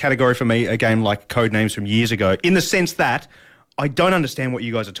into that category for me, a game like Codenames from years ago, in the sense that I don't understand what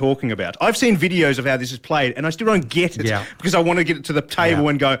you guys are talking about. I've seen videos of how this is played, and I still don't get it because I want to get it to the table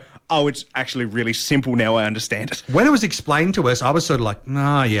and go, oh, it's actually really simple now, I understand it. When it was explained to us, I was sort of like,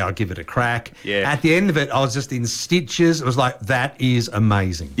 I'll give it a crack. Yeah. At the end of it, I was just in stitches. It was like, that is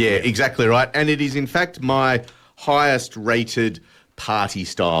amazing. Yeah, exactly right. And it is, in fact, my highest rated party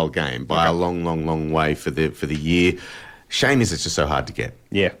style game by a long, long, long way for the year. Shame is it's just so hard to get.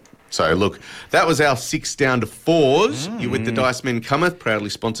 Yeah. So, look, that was our 6 down to 4s. You're with the Dice Men Cometh, proudly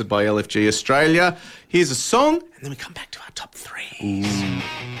sponsored by LFG Australia. Here's a song, and then we come back to our top 3.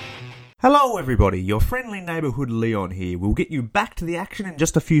 Hello everybody, your friendly neighbourhood Leon here. We'll get you back to the action in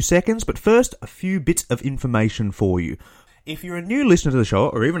just a few seconds, but first, a few bits of information for you. If you're a new listener to the show,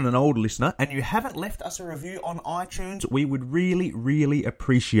 or even an old listener, and you haven't left us a review on iTunes, we would really, really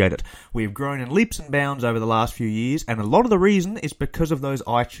appreciate it. We've grown in leaps and bounds over the last few years, and a lot of the reason is because of those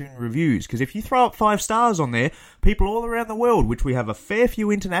iTunes reviews. Because if you throw up 5 stars on there, people all around the world, which we have a fair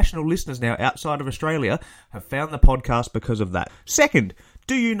few international listeners now outside of Australia, have found the podcast because of that. Second,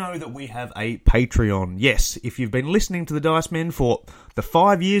 do you know that we have a Patreon? Yes, if you've been listening to the Dice Men for the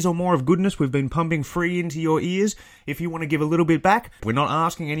 5 years or more of goodness we've been pumping free into your ears, if you want to give a little bit back, we're not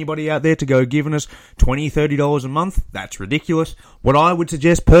asking anybody out there to go giving us $20, $30 a month. That's ridiculous. What I would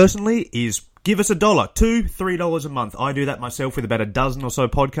suggest personally is give us $1, $2, $3 a month. I do that myself with about a dozen or so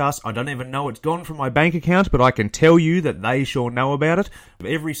podcasts. I don't even know it's gone from my bank account, but I can tell you that they sure know about it.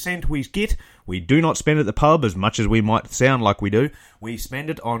 Every cent we get, we do not spend at the pub as much as we might sound like we do. We spend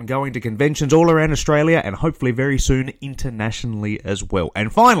it on going to conventions all around Australia and hopefully very soon internationally as well.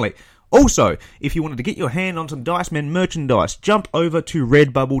 And finally, also, if you wanted to get your hand on some Dice Men merchandise, jump over to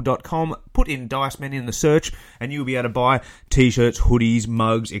redbubble.com, put in Dice Men in the search, and you'll be able to buy t-shirts, hoodies,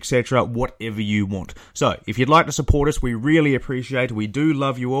 mugs, etc., whatever you want. So, if you'd like to support us, we really appreciate it. We do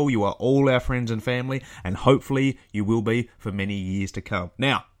love you all. You are all our friends and family, and hopefully you will be for many years to come.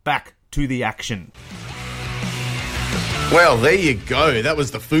 Now, back to the action. Well, there you go. That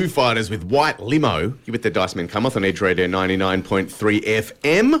was the Foo Fighters with White Limo. You're with the Dice Men Cometh on Edge Radio 99.3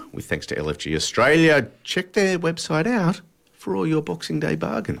 FM. With thanks to LFG Australia. Check their website out for all your Boxing Day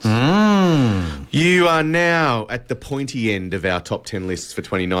bargains. You are now at the pointy end of our top 10 lists for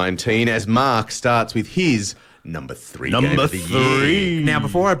 2019 as Mark starts with his number 3 game of the year. Now,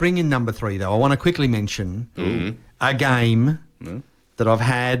 before I bring in number 3, though, I want to quickly mention a game that I've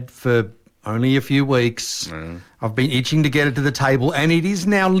had for only a few weeks. I've been itching to get it to the table, and it is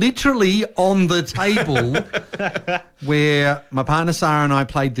now literally on the table where my partner Sarah and I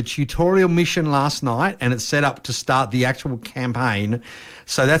played the tutorial mission last night, and it's set up to start the actual campaign.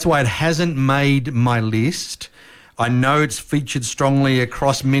 So that's why it hasn't made my list. I know it's featured strongly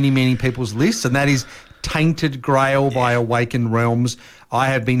across many, many people's lists, and that is Tainted Grail by Awakened Realms. I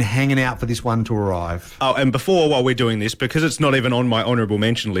have been hanging out for this one to arrive. Oh, and while we're doing this, because it's not even on my honourable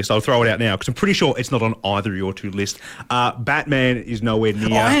mention list, I'll throw it out now, because I'm pretty sure it's not on either of your two lists. Batman is nowhere near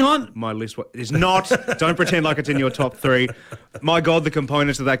hang on. my list. It is not. Don't pretend like it's in your top 3. My God, the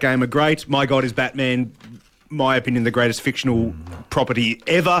components of that game are great. My God, is Batman, my opinion, the greatest fictional property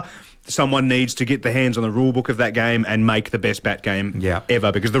ever. Someone needs to get their hands on the rule book of that game and make the best Bat game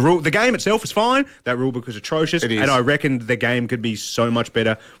ever, because the game itself is fine. That rule book is atrocious, and I reckon the game could be so much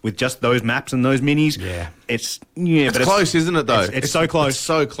better with just those maps and those minis. It's close, isn't it? Though it's so close, it's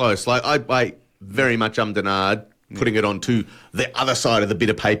so close. Like I very much denied putting it onto the other side of the bit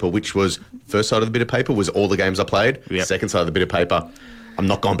of paper, which was first side of the bit of paper was all the games I played. Second side of the bit of paper, I'm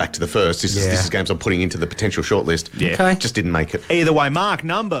not going back to the first. This is games I'm putting into the potential shortlist. Okay. Just didn't make it. Either way, Mark,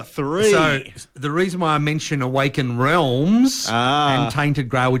 number 3. So the reason why I mention Awakened Realms and Tainted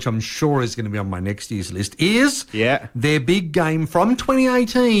Grail, which I'm sure is going to be on my next year's list, is their big game from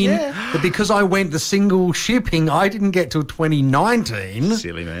 2018. But because I went the single shipping, I didn't get till 2019.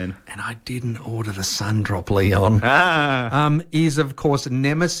 Silly man. And I didn't order the Sundrop, Leon. Is, of course,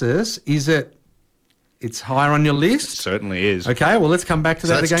 Nemesis. Is it... It's higher on your list? It certainly is. Okay, well, let's come back to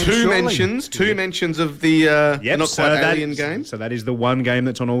that again shortly. Two mentions of the not quite alien game. So that is the one game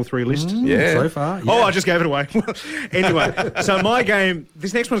that's on all 3 lists? So far. Oh, I just gave it away. Anyway, so my game,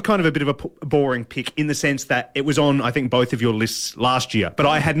 this next one's kind of a bit of a boring pick in the sense that it was on, I think, both of your lists last year, but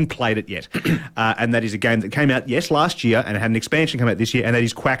I hadn't played it yet. And that is a game that came out, last year, and it had an expansion come out this year, and that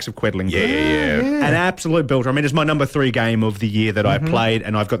is Quacks of Quedlinburg. An absolute belter. I mean, it's my number 3 game of the year that I played,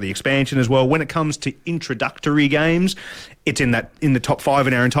 and I've got the expansion as well. When it comes to introductory games, it's in the top 5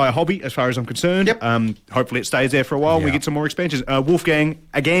 in our entire hobby, as far as I'm concerned. Hopefully it stays there for a while. We get some more expansions. Wolfgang,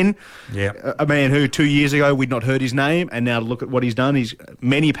 again, a man who 2 years ago we'd not heard his name, and now look at what he's done. He's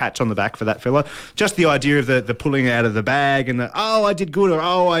many pats on the back for that fella. Just the idea of the pulling out of the bag and I did good, or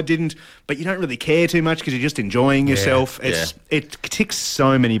I didn't, but you don't really care too much because you're just enjoying yourself. It ticks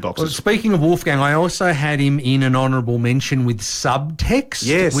so many boxes. Well, speaking of Wolfgang, I also had him in an honourable mention with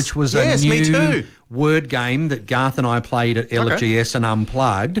Subtext, which was a new word game that Garth and I played at LFGS and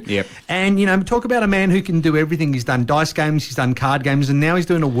Unplugged. And, talk about a man who can do everything. He's done dice games, he's done card games, and now he's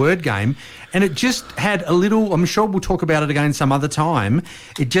doing a word game. And it just had a little, I'm sure we'll talk about it again some other time,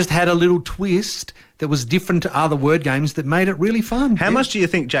 it just had a little twist that was different to other word games that made it really fun. How much do you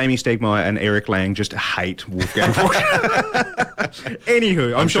think Jamie Stegmaier and Eric Lang just hate Wolfgang?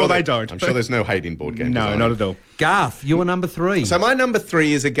 Anywho, I'm sure they don't. I'm sure there's no hate in board games. No, not at all. Garth, you're number 3. So my number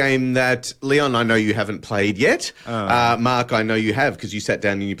 3 is a game that, Leon, I know you haven't played yet. Mark, I know you have, because you sat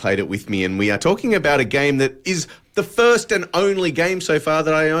down and you played it with me, and we are talking about a game that is the first and only game so far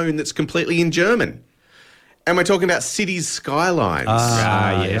that I own that's completely in German. And we're talking about Cities Skylines.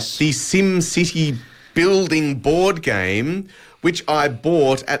 Yes. The Sim City building board game, which I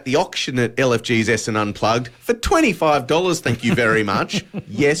bought at the auction at LFG's Essen Unplugged for $25. Thank you very much.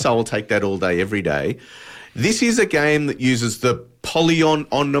 Yes, I will take that all day, every day. This is a game that uses the polyomino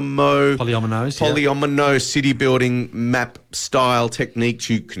city building map style technique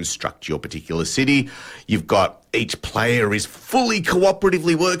to construct your particular city. You've got each player is fully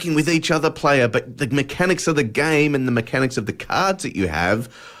cooperatively working with each other player, but the mechanics of the game and the mechanics of the cards that you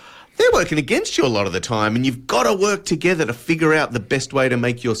have, they're working against you a lot of the time, and you've got to work together to figure out the best way to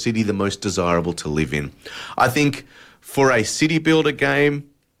make your city the most desirable to live in. I think for a city builder game,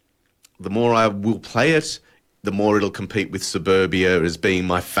 the more I will play it, the more it'll compete with Suburbia as being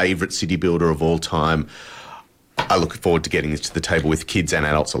my favourite city builder of all time. I look forward to getting this to the table with kids and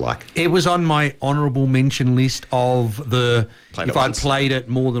adults alike. It was on my honourable mention list of the... Played if it I'd once. played it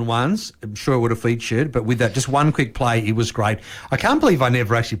more than once, I'm sure it would have featured. But with that, just one quick play, it was great. I can't believe I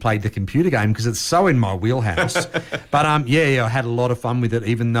never actually played the computer game because it's so in my wheelhouse. But I had a lot of fun with it,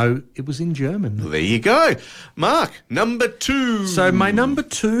 even though it was in German. Well, there you go. Mark, number 2. So my number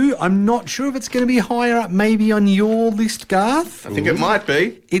 2, I'm not sure if it's going to be higher up maybe on your list, Garth. I think it might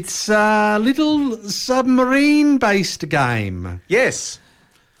be. It's a little submarine-based game. Yes.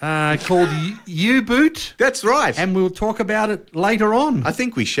 called U-Boot. That's right. And we'll talk about it later on. I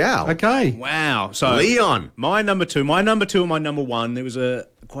think we shall. Okay. Wow. So Leon. My number two and my number one, there was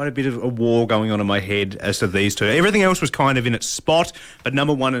quite a bit of a war going on in my head as to these two. Everything else was kind of in its spot, but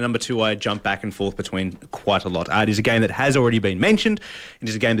number one and number two I jumped back and forth between quite a lot. It is a game that has already been mentioned. It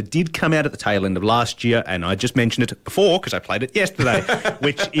is a game that did come out at the tail end of last year, and I just mentioned it before because I played it yesterday,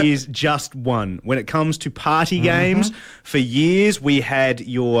 which is Just One. When it comes to party games, for years we had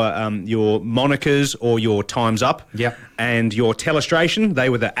your monikers or your Time's Up and your Telestration. They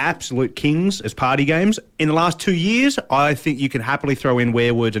were the absolute kings as party games. In the last 2 years, I think you can happily throw in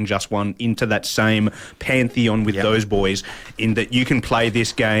Werewolves and Just One into that same pantheon with those boys, in that you can play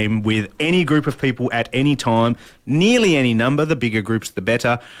this game with any group of people at any time, nearly any number. The bigger groups, the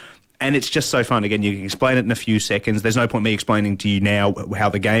better. And it's just so fun. Again, you can explain it in a few seconds. There's no point me explaining to you now how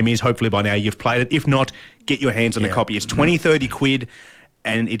the game is. Hopefully by now you've played it. If not, get your hands on a copy. It's 20, 30 quid.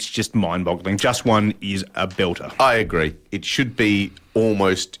 And it's just mind-boggling. Just One is a belter. I agree. It should be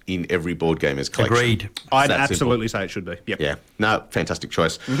almost in every board gamer's collection. Agreed. I'd absolutely say it should be. Yep. Yeah. No, fantastic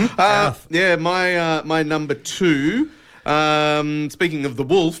choice. My number two, speaking of the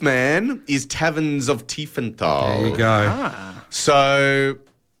Wolf Man, is Taverns of Tiefenthal. There you go. So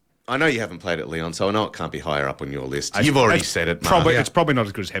I know you haven't played it, Leon, so I know it can't be higher up on your list. You've already said it, Mark. It's probably not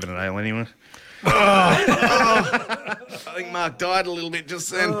as good as Heaven and Ale anyway. I think Mark died a little bit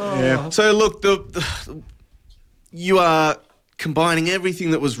just then. So look, you are combining everything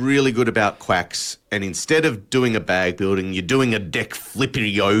that was really good about Quacks, and instead of doing a bag building, you're doing a deck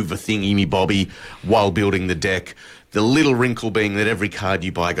flippity over thingy bobby while building the deck. The little wrinkle being that every card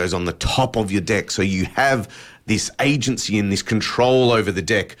you buy goes on the top of your deck, so you have this agency and this control over the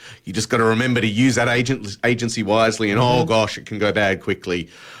deck. You just got to remember to use that agency wisely, and oh gosh, it can go bad quickly.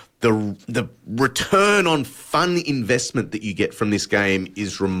 The return on fun investment that you get from this game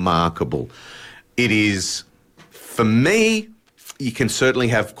is remarkable. It is, for me, you can certainly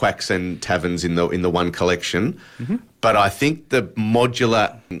have Quacks and Taverns in the one collection, but I think the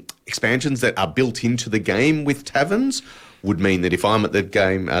modular expansions that are built into the game with Taverns would mean that if I'm at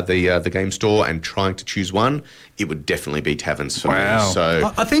the game store and trying to choose one, it would definitely be Taverns for me.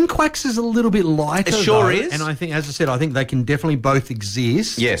 So I think Quacks is a little bit lighter. It sure though, is. And I think, as I said, I think they can definitely both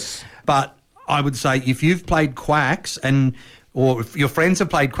exist. Yes. But I would say if you've played Quacks or if your friends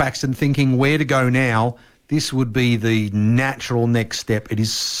have played Quacks and thinking where to go now, this would be the natural next step. It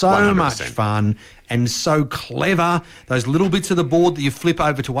is so 100%. much fun and so clever. Those little bits of the board that you flip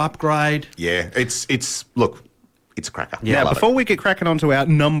over to upgrade. Yeah, it's a cracker. Yeah, before we get cracking onto our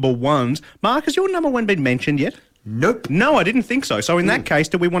number ones, Mark, has your number one been mentioned yet? Nope. No, I didn't think so. So in that case,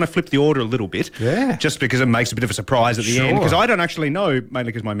 do we want to flip the order a little bit? Yeah. Just because it makes a bit of a surprise at the end. Because I don't actually know,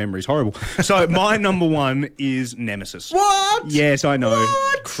 mainly because my memory's horrible. So my number one is Nemesis. What? Yes, I know.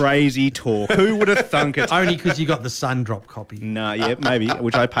 What? Crazy talk. Who would have thunk it? Only because you got the Sundrop copy. No, yeah, maybe,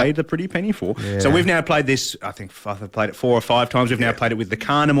 which I paid a pretty penny for. Yeah. So we've now played this, I think I've played it 4 or 5 times. We've now played it with the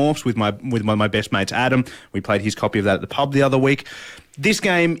Carnimorphs, with my best mates, Adam. We played his copy of that at the pub the other week. This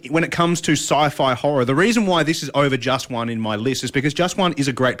game, when it comes to sci-fi horror, the reason why this is over Just One in my list is because Just One is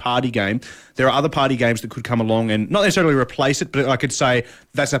a great party game. There are other party games that could come along and not necessarily replace it, but I could say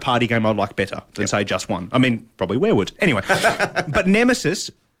that's a party game I'd like better than, say, Just One. I mean, probably Werewolves. Anyway, but Nemesis,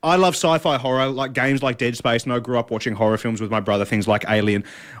 I love sci-fi horror, like games like Dead Space, and I grew up watching horror films with my brother, things like Alien.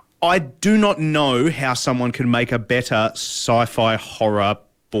 I do not know how someone can make a better sci-fi horror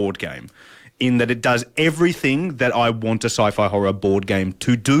board game, in that it does everything that I want a sci-fi horror board game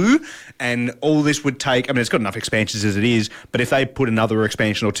to do. And all this would take, I mean, it's got enough expansions as it is, but if they put another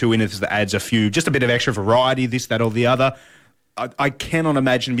expansion or two in it that adds just a bit of extra variety, this, that, or the other, I cannot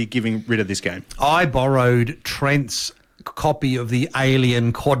imagine me giving rid of this game. I borrowed Trent's copy of the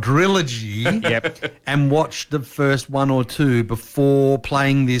Alien quadrilogy and watched the first 1 or 2 before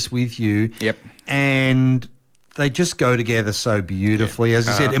playing this with you. Yep. And they just go together so beautifully. As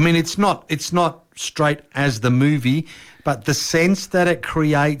I said, I mean, it's not straight as the movie, but the sense that it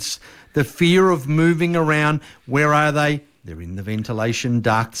creates, the fear of moving around. Where are they? They're in the ventilation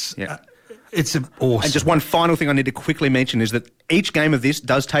ducts. Yeah. It's awesome. And just one final thing I need to quickly mention is that each game of this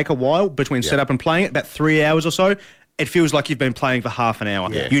does take a while between setup and playing it, about 3 hours or so. It feels like you've been playing for half an hour.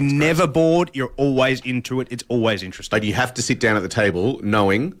 Yeah, you're never bored. You're always into it. It's always interesting. But you have to sit down at the table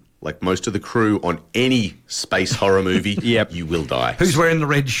knowing, like most of the crew on any space horror movie, you will die. Who's wearing the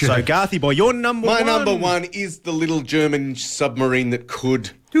red shirt? So, Garthy boy, your number one. My number one is the little German submarine that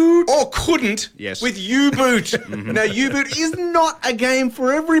could or couldn't with U-Boot. Now, U-Boot is not a game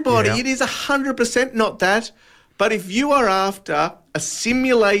for everybody. It is 100% not that. But if you are after a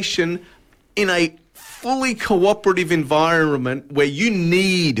simulation in a fully cooperative environment where you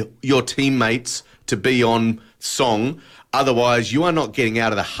need your teammates to be on song. Otherwise, you are not getting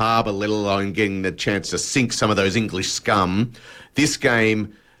out of the harbour, let alone getting the chance to sink some of those English scum. This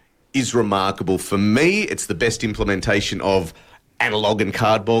game is remarkable. For me, it's the best implementation of analog and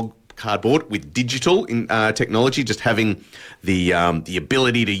cardboard with digital technology, just having the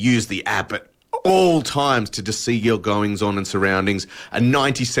ability to use the app at all times to just see your goings on and surroundings. A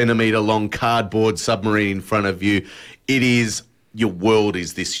 90-centimetre long cardboard submarine in front of you. Your world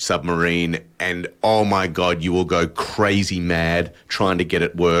is this submarine, and oh my God, you will go crazy mad trying to get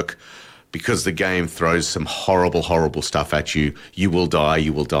it work because the game throws some horrible, horrible stuff at you. You will die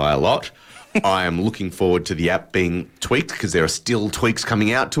a lot. I am looking forward to the app being tweaked because there are still tweaks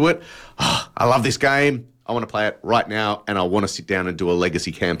coming out to it. Oh, I love this game. I want to play it right now, and I want to sit down and do a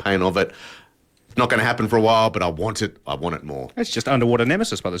legacy campaign of it. It's not going to happen for a while, but I want it. I want it more. It's just Underwater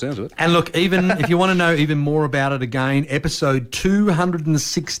Nemesis by the sounds of it. And look, even if you want to know even more about it again, episode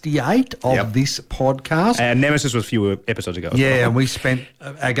 268 of this podcast. And Nemesis was a few episodes ago. Yeah, and we spent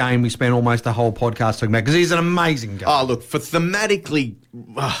almost the whole podcast talking about because he's an amazing game. Oh, look, for thematically,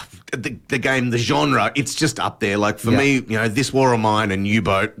 the game, the genre, it's just up there. Like, for me, This War of Mine and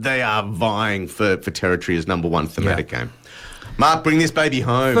U-Boat, they are vying for territory as number one thematic game. Mark, bring this baby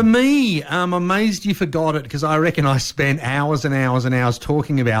home. For me, I'm amazed you forgot it because I reckon I spent hours and hours and hours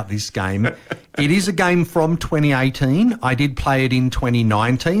talking about this game. It is a game from 2018. I did play it in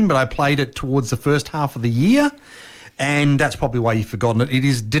 2019, but I played it towards the first half of the year, and that's probably why you've forgotten it. It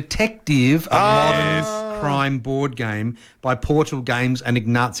is Detective, a modern crime board game by Portal Games and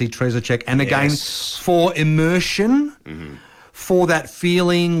Ignacy Trzewiczek. And again, for immersion... Mm-hmm. For that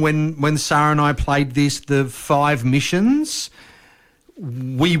feeling when Sarah and I played this, the 5 missions,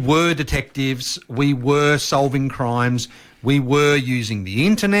 we were detectives, we were solving crimes, we were using the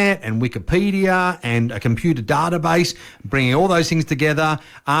internet and Wikipedia and a computer database, bringing all those things together,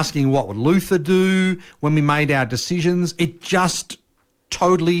 asking what would Luther do when we made our decisions. It just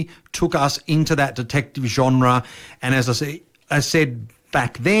totally took us into that detective genre. And as I said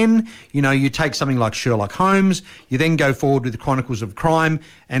back then, you take something like Sherlock Holmes, you then go forward with the Chronicles of Crime,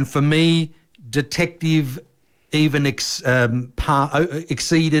 and for me, Detective even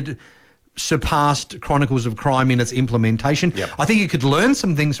surpassed Chronicles of Crime in its implementation. Yep. I think you could learn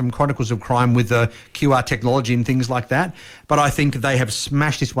some things from Chronicles of Crime with the QR technology and things like that, but I think they have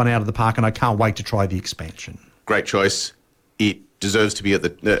smashed this one out of the park, and I can't wait to try the expansion. Great choice. It deserves to be at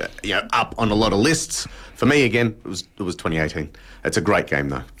the up on a lot of lists. For me, again, it was 2018. It's a great game,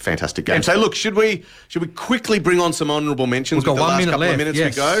 though. Fantastic game. So, look, should we quickly bring on some honourable mentions? We've got 1 minute couple left. Of minutes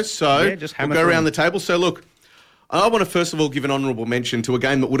Yes. to go. So we'll go around the table. So, look, I want to first of all give an honourable mention to a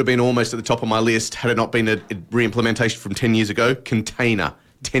game that would have been almost at the top of my list had it not been a re-implementation from 10 years ago, Container.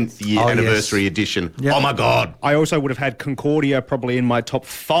 10th year anniversary edition. Yep. Oh my God. I also would have had Concordia probably in my top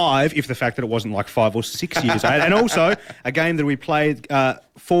 5 if the fact that it wasn't like 5 or 6 years old. And also a game that we played,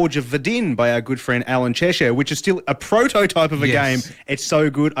 Forge of Verdun by our good friend Alan Cheshire, which is still a prototype of a game. It's so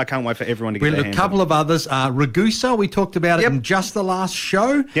good. I can't wait for everyone to get their hands on it. A couple of others. Ragusa, we talked about it in just the last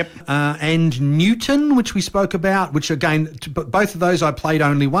show. Yep. And Newton, which we spoke about, which again, both of those I played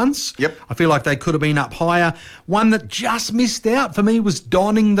only once. Yep. I feel like they could have been up higher. One that just missed out for me was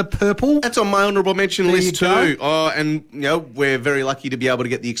Donning the Purple. That's on my honourable mention list too. Oh, and we're very lucky to be able to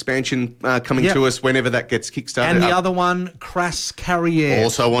get the expansion coming to us whenever that gets kickstarted. And the other one, Crass Carrier.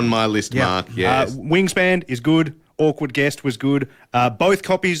 Also on my list, Mark. Yes. Wingspan is good. Awkward Guest was good. Both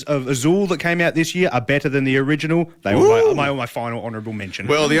copies of Azul that came out this year are better than the original. They were my final honourable mention.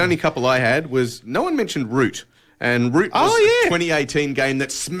 Well, the only couple I had was no one mentioned Root. And Root was a 2018 game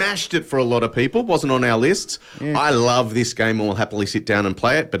that smashed it for a lot of people. Wasn't on our lists. Yeah. I love this game and will happily sit down and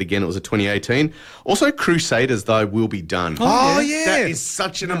play it. But again, it was a 2018. Also, Crusaders, though, will be done. Oh, yeah. That is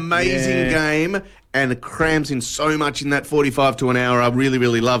such an amazing game. And it crams in so much in that 45 to an hour. I really,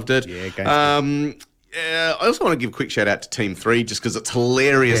 really loved it. I also want to give a quick shout out to Team 3 just because it's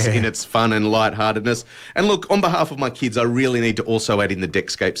hilarious in its fun and lightheartedness. And look, on behalf of my kids, I really need to also add in the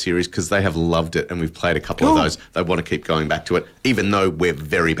Deckscape series because they have loved it and we've played a couple of those. They want to keep going back to it, even though we're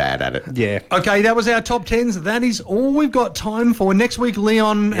very bad at it. Yeah. Okay, that was our top 10s. That is all we've got time for. Next week,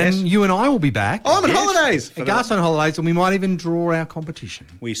 Leon and you and I will be back. Oh, I'm on holidays. Gus on holidays, and we might even draw our competition.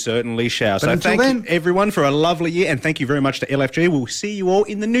 We certainly shall. But so thank you, everyone, for a lovely year, and thank you very much to LFG. We'll see you all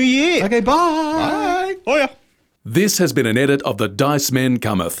in the new year. Okay, bye. Bye. Oh, yeah. This has been an edit of The Dice Men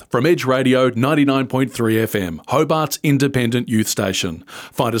Cometh from Edge Radio 99.3 FM, Hobart's independent youth station.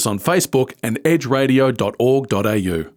 Find us on Facebook and edgeradio.org.au.